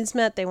needs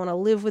met. They want to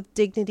live with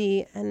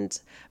dignity. And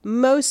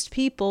most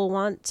people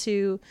want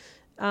to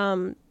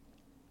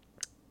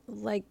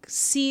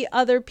see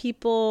other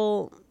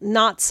people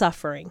not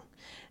suffering.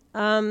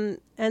 And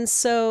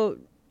so,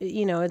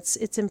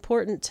 it's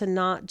important to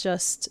not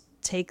just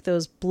take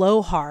those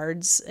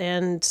blowhards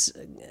and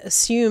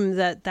assume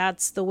that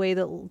that's the way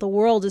that the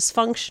world is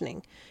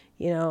functioning.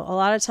 A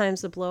lot of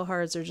times the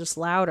blowhards are just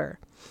louder.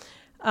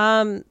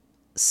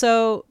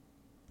 So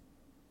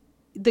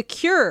the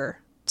cure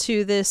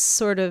to this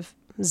sort of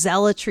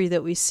zealotry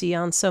that we see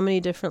on so many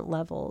different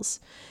levels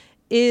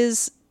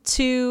is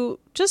to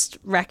just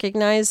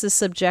recognize the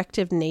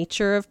subjective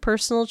nature of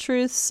personal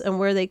truths and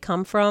where they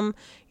come from.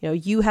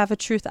 You have a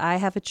truth, I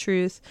have a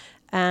truth,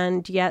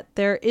 and yet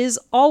there is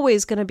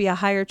always going to be a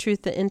higher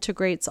truth that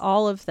integrates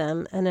all of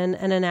them and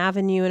an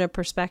avenue and a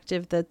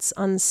perspective that's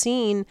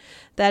unseen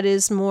that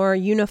is more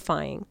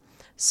unifying.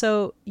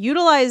 So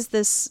utilize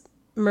this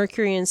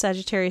Mercury and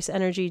Sagittarius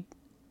energy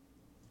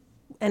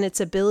and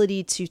its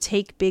ability to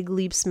take big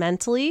leaps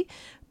mentally.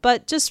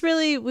 But just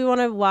really, we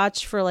want to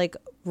watch for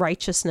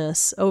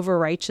righteousness over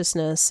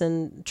righteousness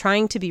and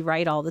trying to be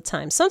right all the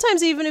time.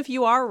 Sometimes even if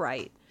you are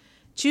right,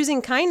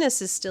 choosing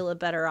kindness is still a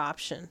better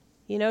option.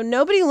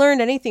 Nobody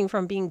learned anything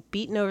from being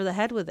beaten over the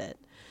head with it.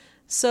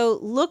 So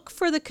look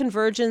for the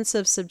convergence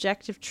of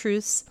subjective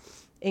truths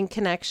in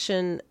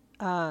connection,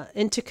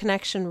 into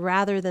connection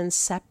rather than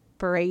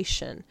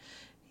separation.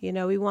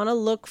 We want to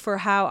look for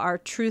how our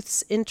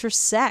truths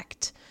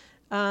intersect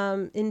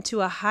into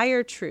a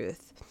higher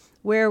truth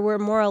where we're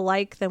more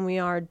alike than we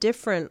are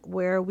different,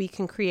 where we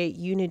can create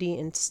unity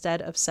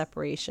instead of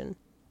separation.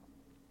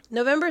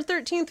 November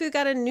 13th, we've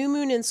got a new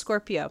moon in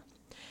Scorpio.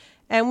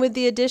 And with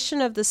the addition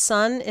of the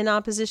sun in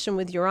opposition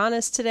with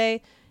Uranus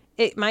today,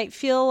 it might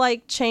feel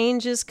like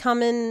change is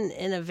coming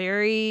in a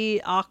very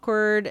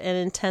awkward and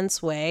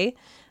intense way.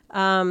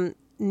 New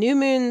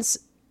moons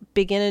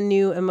begin a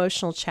new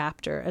emotional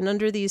chapter. And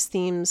under these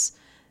themes,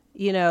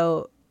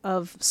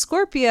 of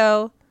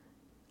Scorpio,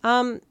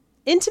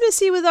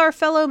 intimacy with our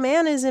fellow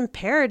man is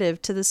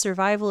imperative to the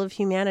survival of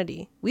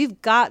humanity.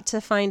 We've got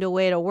to find a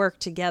way to work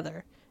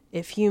together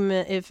if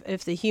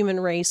the human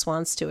race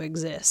wants to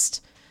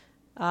exist.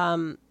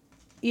 And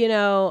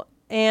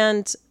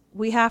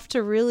we have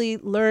to really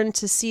learn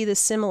to see the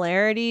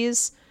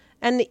similarities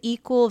and the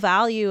equal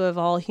value of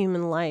all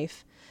human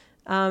life.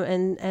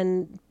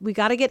 And we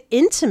got to get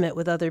intimate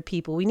with other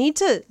people. We need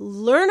to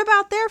learn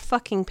about their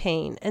fucking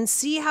pain and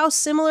see how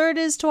similar it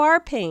is to our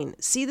pain.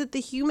 See that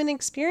the human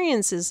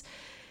experience is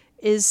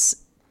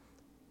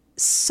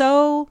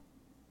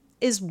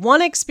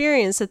one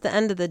experience at the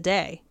end of the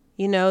day.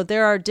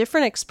 There are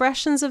different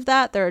expressions of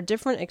that. There are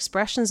different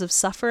expressions of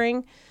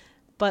suffering,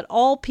 but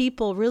all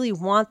people really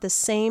want the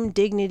same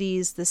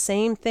dignities, the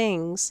same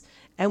things,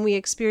 and we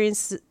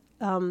experience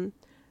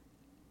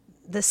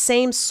the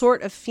same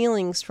sort of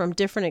feelings from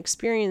different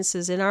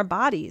experiences in our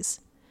bodies.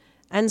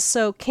 And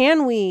so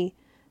can we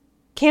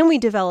Can we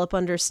develop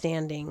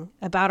understanding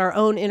about our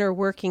own inner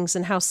workings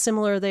and how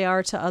similar they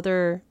are to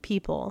other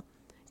people?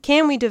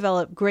 Can we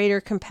develop greater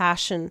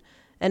compassion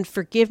and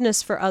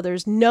forgiveness for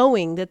others,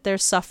 knowing that they're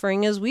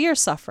suffering as we are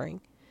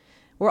suffering?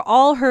 We're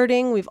all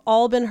hurting. We've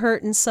all been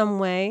hurt in some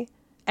way.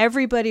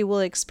 Everybody will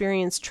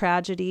experience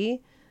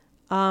tragedy.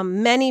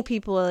 Many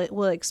people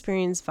will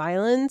experience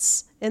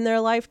violence in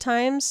their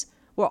lifetimes.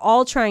 We're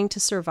all trying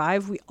to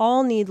survive. We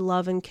all need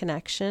love and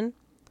connection.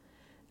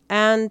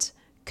 And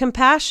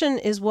compassion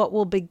is what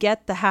will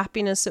beget the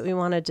happiness that we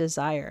want to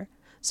desire.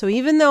 So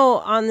even though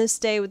on this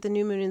day with the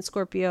new moon in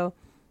Scorpio,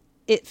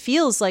 it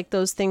feels like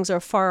those things are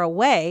far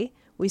away,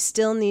 we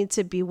still need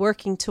to be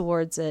working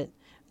towards it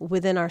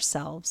within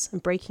ourselves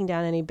and breaking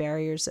down any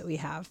barriers that we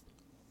have.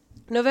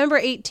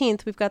 November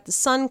 18th, we've got the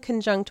Sun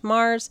conjunct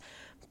Mars,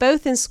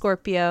 both in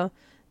Scorpio.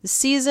 The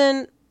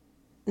season,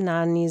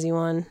 not an easy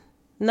one.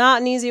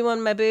 Not an easy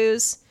one, my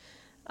boos.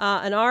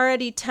 An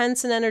already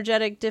tense and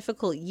energetic,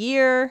 difficult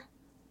year.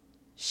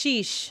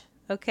 Sheesh,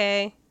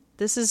 okay?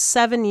 This is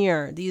 7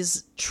 year.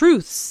 These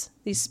truths,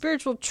 these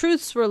spiritual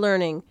truths we're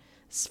learning,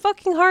 it's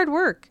fucking hard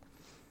work.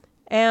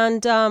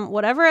 And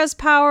whatever has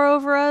power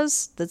over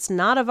us that's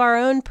not of our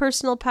own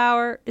personal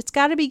power, it's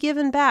got to be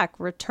given back.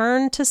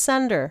 Return to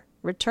sender.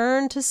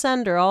 Return to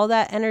sender all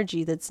that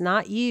energy that's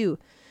not you.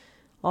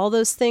 All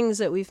those things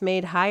that we've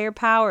made higher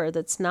power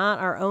that's not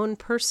our own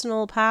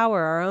personal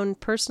power, our own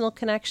personal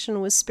connection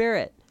with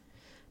spirit.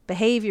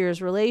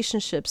 Behaviors,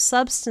 relationships,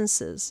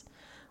 substances.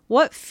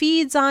 What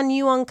feeds on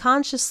you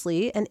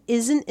unconsciously and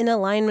isn't in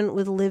alignment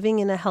with living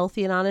in a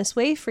healthy and honest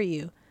way for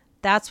you?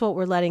 That's what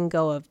we're letting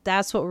go of.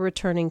 That's what we're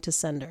returning to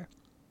sender.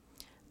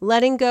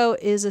 Letting go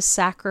is a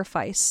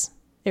sacrifice.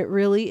 It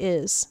really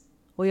is.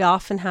 We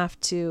often have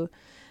to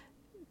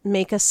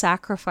make a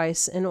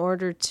sacrifice in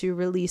order to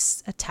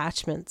release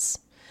attachments.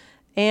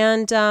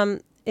 And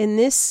in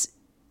this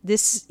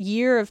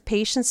year of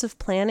patience of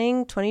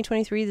planning,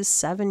 2023, this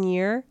 7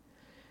 year,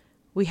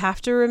 we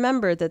have to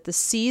remember that the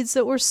seeds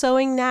that we're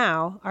sowing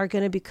now are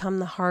going to become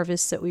the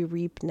harvest that we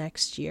reap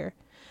next year,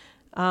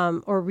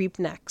 or reap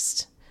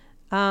next.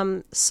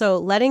 So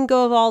letting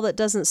go of all that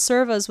doesn't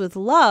serve us with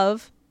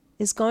love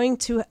is going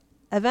to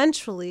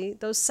eventually,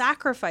 those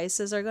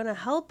sacrifices are going to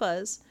help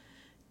us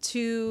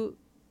to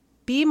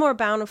be more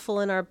bountiful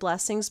in our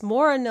blessings,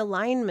 more in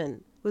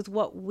alignment with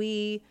what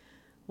we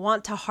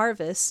want to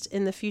harvest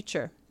in the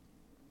future.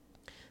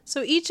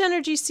 So each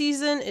energy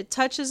season, it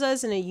touches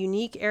us in a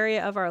unique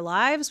area of our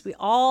lives. We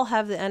all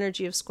have the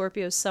energy of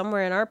Scorpio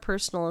somewhere in our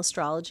personal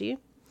astrology.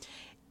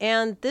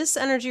 And this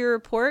energy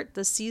report,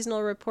 the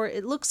seasonal report,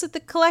 it looks at the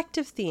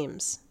collective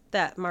themes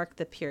that mark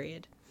the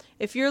period.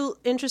 If you're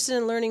interested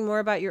in learning more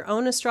about your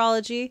own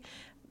astrology,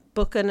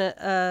 book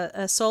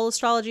a soul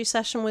astrology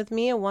session with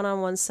me, a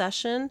one-on-one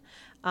session.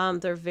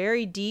 They're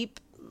very deep.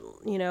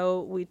 You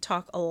know, we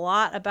talk a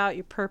lot about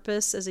your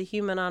purpose as a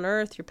human on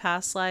earth, your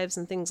past lives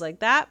and things like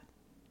that.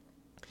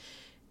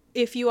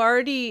 If you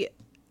already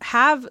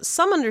have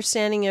some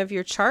understanding of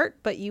your chart,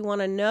 but you want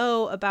to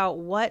know about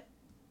what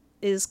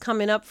is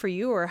coming up for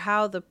you or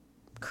how the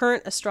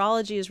current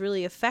astrology is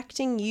really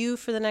affecting you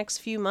for the next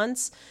few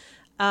months,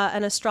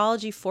 an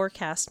astrology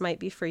forecast might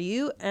be for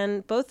you.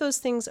 And both those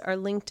things are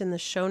linked in the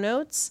show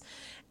notes.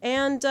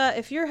 And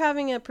if you're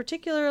having a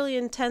particularly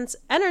intense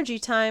energy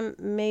time,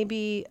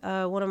 maybe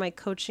one of my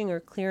coaching or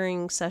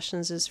clearing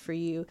sessions is for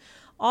you.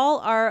 All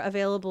are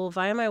available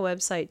via my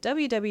website,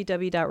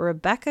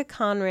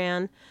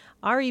 www.rebeccaconran,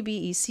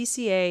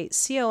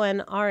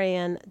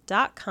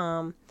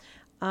 REBECCACONRAN.com.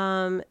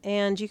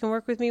 And you can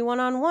work with me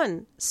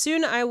one-on-one.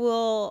 Soon I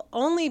will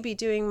only be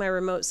doing my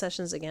remote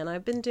sessions again.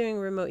 I've been doing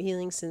remote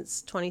healing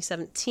since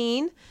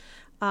 2017.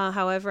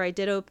 However, I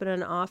did open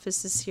an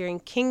office this year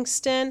in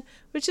Kingston,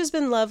 which has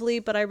been lovely,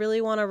 but I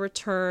really want to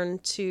return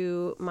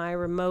to my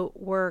remote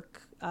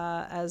work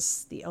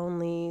as the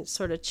only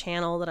sort of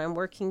channel that I'm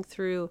working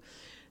through.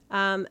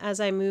 As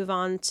I move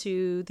on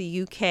to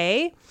the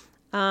UK,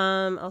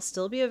 I'll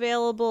still be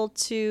available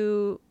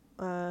to,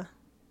 well,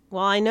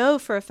 I know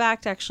for a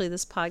fact, actually,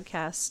 this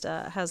podcast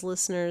has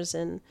listeners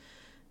in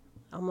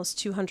almost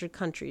 200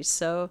 countries.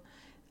 So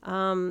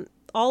all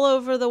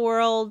over the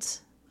world,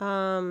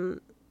 I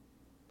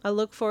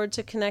look forward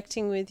to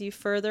connecting with you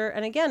further.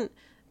 And again,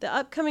 the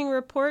upcoming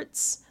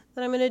reports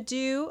that I'm going to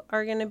do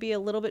are going to be a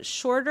little bit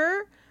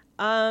shorter.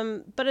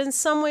 But in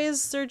some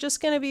ways, they're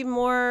just going to be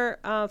more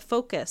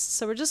focused.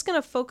 So we're just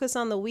going to focus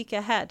on the week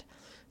ahead.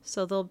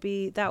 So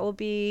that will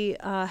be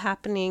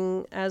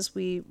happening as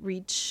we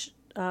reach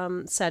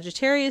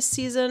Sagittarius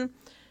season.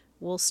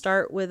 We'll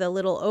start with a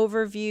little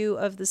overview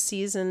of the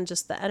season,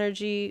 just the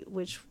energy,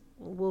 which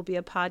will be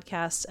a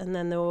podcast, and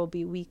then there will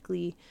be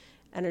weekly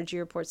energy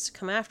reports to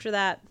come after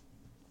that.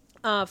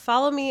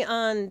 Follow me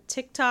on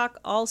TikTok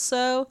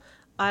also.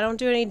 I don't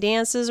do any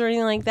dances or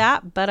anything like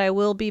that, but I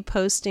will be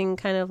posting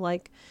kind of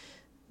like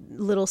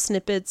little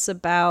snippets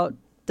about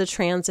the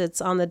transits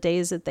on the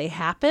days that they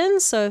happen.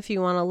 So if you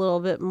want a little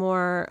bit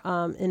more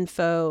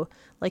info,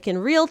 like in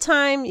real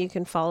time, you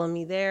can follow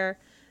me there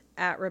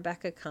at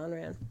Rebecca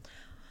Conran.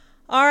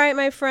 All right,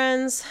 my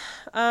friends.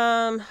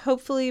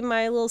 Hopefully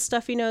my little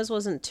stuffy nose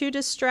wasn't too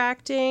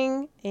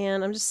distracting,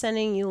 and I'm just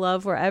sending you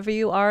love wherever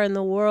you are in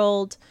the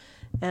world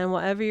and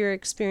whatever you're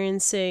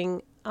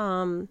experiencing.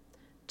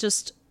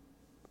 Just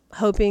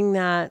hoping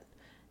that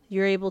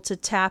you're able to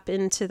tap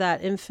into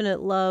that infinite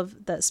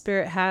love that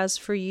Spirit has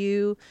for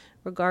you,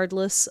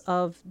 regardless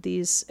of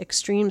these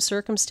extreme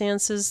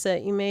circumstances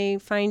that you may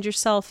find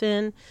yourself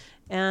in,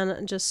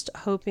 and just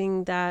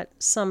hoping that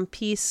some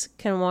peace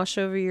can wash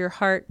over your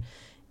heart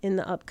in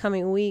the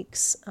upcoming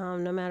weeks, no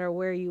matter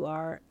where you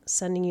are.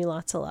 Sending you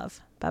lots of love.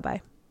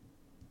 Bye-bye.